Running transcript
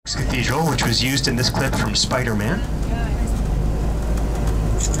Cathedral, which was used in this clip from Spider-Man.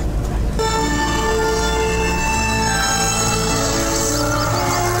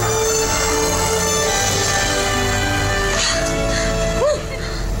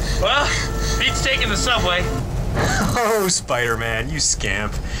 Well, beats taking the subway. Oh, Spider-Man, you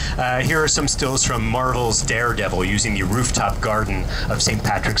scamp. Here are some stills from Marvel's Daredevil using the rooftop garden of St.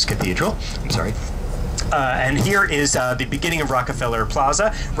 Patrick's Cathedral. I'm sorry. And here is the beginning of Rockefeller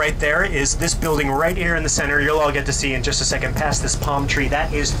Plaza. Right there is this building right here in the center. You'll all get to see in just a second past this palm tree.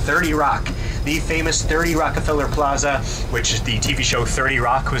 That is 30 Rock, the famous 30 Rockefeller Plaza, which the TV show 30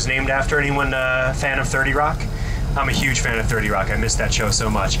 Rock was named after. Anyone a fan of 30 Rock? I'm a huge fan of 30 Rock. I missed that show so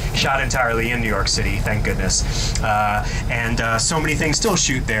much. Shot entirely in New York City, thank goodness. So many things still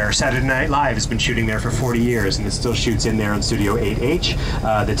shoot there. Saturday Night Live has been shooting there for 40 years, and it still shoots in there on Studio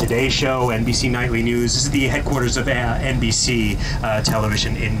 8H. The Today Show, NBC Nightly News. This is the headquarters of NBC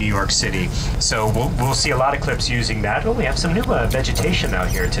television in New York City. So we'll see a lot of clips using that. Oh, we have some new vegetation out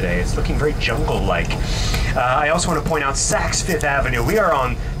here today. It's looking very jungle-like. I also want to point out Saks Fifth Avenue. We are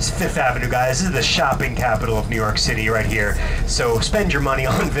on Fifth Avenue, guys. This is the shopping capital of New York City right here. So spend your money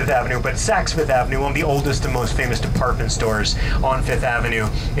on Fifth Avenue, but Saks Fifth Avenue, one of the oldest and most famous department stores on Fifth Avenue.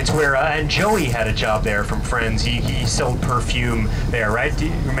 It's where, and Joey had a job there from Friends. He sold perfume there, right?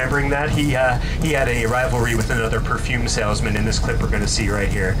 Remembering that? He had a rivalry with another perfume salesman in this clip we're going to see right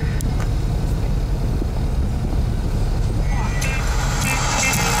here.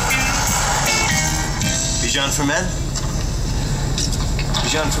 Bijan for men?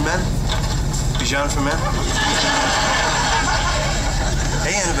 Bijan for men? Bijan for men?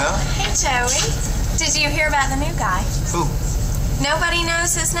 Hey, Annabelle. Hey, Joey. Did you hear about the new guy? Who? Nobody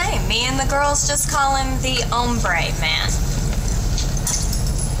knows his name. Me and the girls just call him the Ombre Man.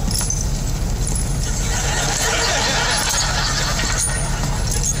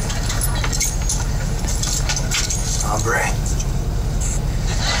 Ombre.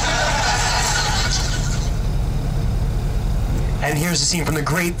 And here's a scene from the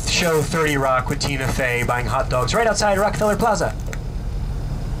great show 30 Rock with Tina Fey buying hot dogs right outside Rockefeller Plaza.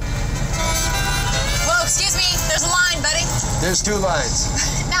 Whoa, excuse me. There's a line, buddy. There's two lines.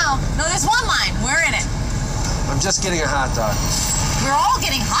 No, there's one line. We're in it. I'm just getting a hot dog. We're all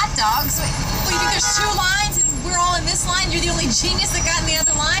getting hot dogs. Wait, you think there's two lines and we're all in this line? You're the only genius that got in the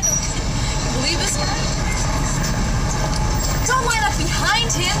other line? You believe this guy? Don't line up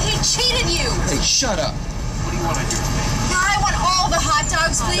behind him. He cheated you. Hey, shut up. What do you want to do today? I want all the hot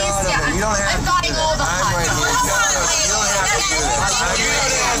dogs, please. No, you don't have I'm to buying do that. all the I'm hot right dogs. here. You don't have to do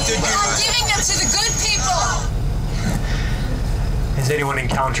that. I'm giving them to the good people. Has anyone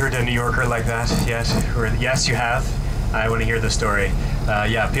encountered a New Yorker like that yet? Or, yes, you have. I want to hear the story.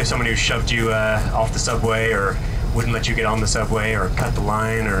 Yeah, someone who shoved you off the subway or wouldn't let you get on the subway or cut the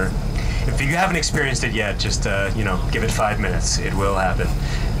line, or if you haven't experienced it yet, just give it 5 minutes. It will happen.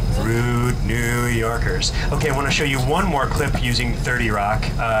 Rude New Yorkers. Okay, I want to show you one more clip using 30 Rock.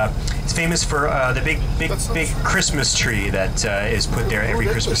 It's famous for the big Christmas tree that is put there every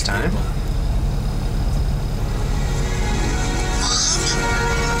Christmas time.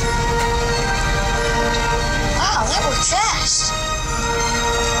 Wow, that worked fast.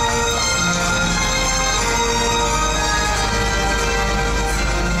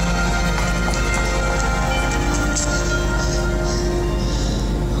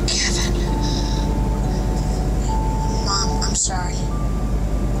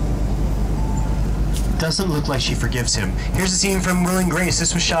 Doesn't look like she forgives him. Here's a scene from Will and Grace.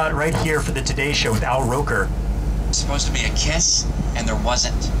 This was shot right here for the Today Show with Al Roker. It's supposed to be a kiss, and there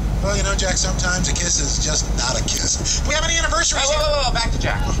wasn't. Well, you know, Jack, sometimes a kiss is just not a kiss. We have any anniversaries here? Whoa, back to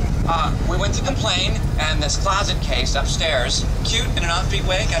Jack. We went to complain, and this closet case upstairs, cute in an offbeat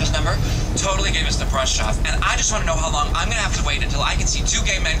way, got his number, totally gave us the brush off. And I just want to know how long I'm going to have to wait until I can see two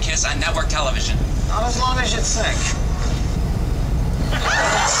gay men kiss on network television. Not as long as you'd think.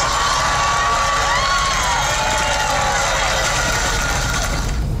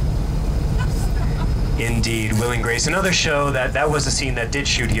 Indeed, Will and Grace. Another show that was a scene that did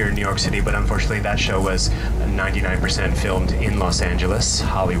shoot here in New York City, but unfortunately that show was 99% filmed in Los Angeles,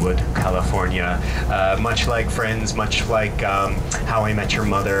 Hollywood, California. Much like Friends, much like How I Met Your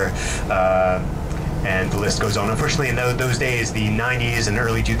Mother, and the list goes on. Unfortunately, in those days, the 90s and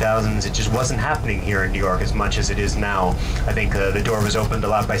early 2000s, it just wasn't happening here in New York as much as it is now. I think the door was opened a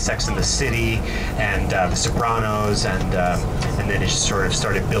lot by Sex and the City and The Sopranos, and then it just sort of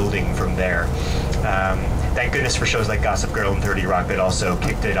started building from there. Thank goodness for shows like Gossip Girl and 30 Rock that also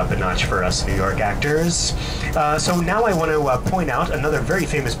kicked it up a notch for us New York actors. So now I want to point out another very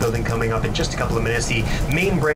famous building coming up in just a couple of minutes, the main break.